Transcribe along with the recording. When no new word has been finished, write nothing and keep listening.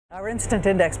Our instant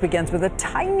index begins with a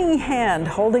tiny hand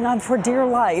holding on for dear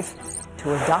life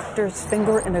to a doctor's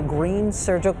finger in a green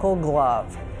surgical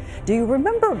glove. Do you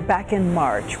remember back in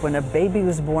March when a baby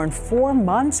was born 4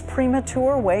 months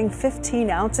premature, weighing 15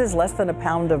 ounces, less than a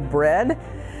pound of bread?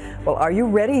 Well, are you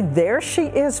ready? There she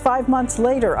is 5 months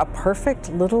later, a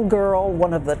perfect little girl,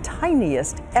 one of the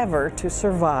tiniest ever to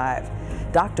survive.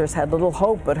 Doctors had little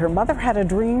hope, but her mother had a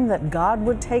dream that God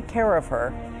would take care of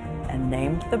her and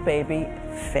named the baby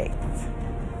Faith.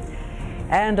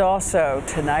 And also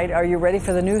tonight, are you ready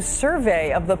for the new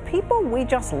survey of the people we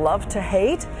just love to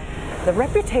hate? The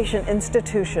Reputation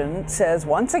Institution says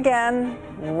once again,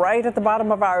 right at the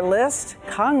bottom of our list,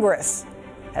 Congress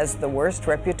has the worst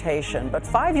reputation. But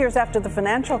 5 years after the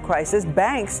financial crisis,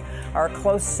 banks are a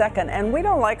close second, and we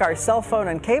don't like our cell phone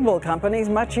and cable companies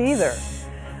much either.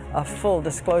 A full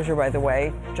disclosure, by the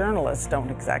way, journalists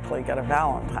don't exactly get a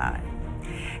Valentine.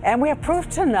 And we have proof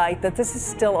tonight that this is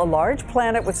still a large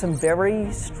planet with some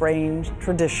very strange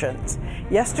traditions.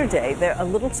 Yesterday, a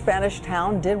little Spanish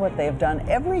town did what they have done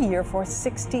every year for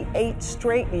 68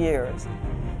 straight years.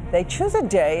 They choose a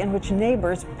day in which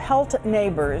neighbors pelt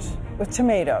neighbors with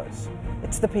tomatoes.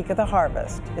 It's the peak of the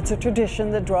harvest. It's a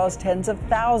tradition that draws tens of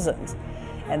thousands.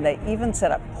 And they even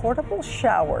set up portable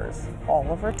showers all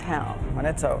over town when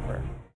it's over.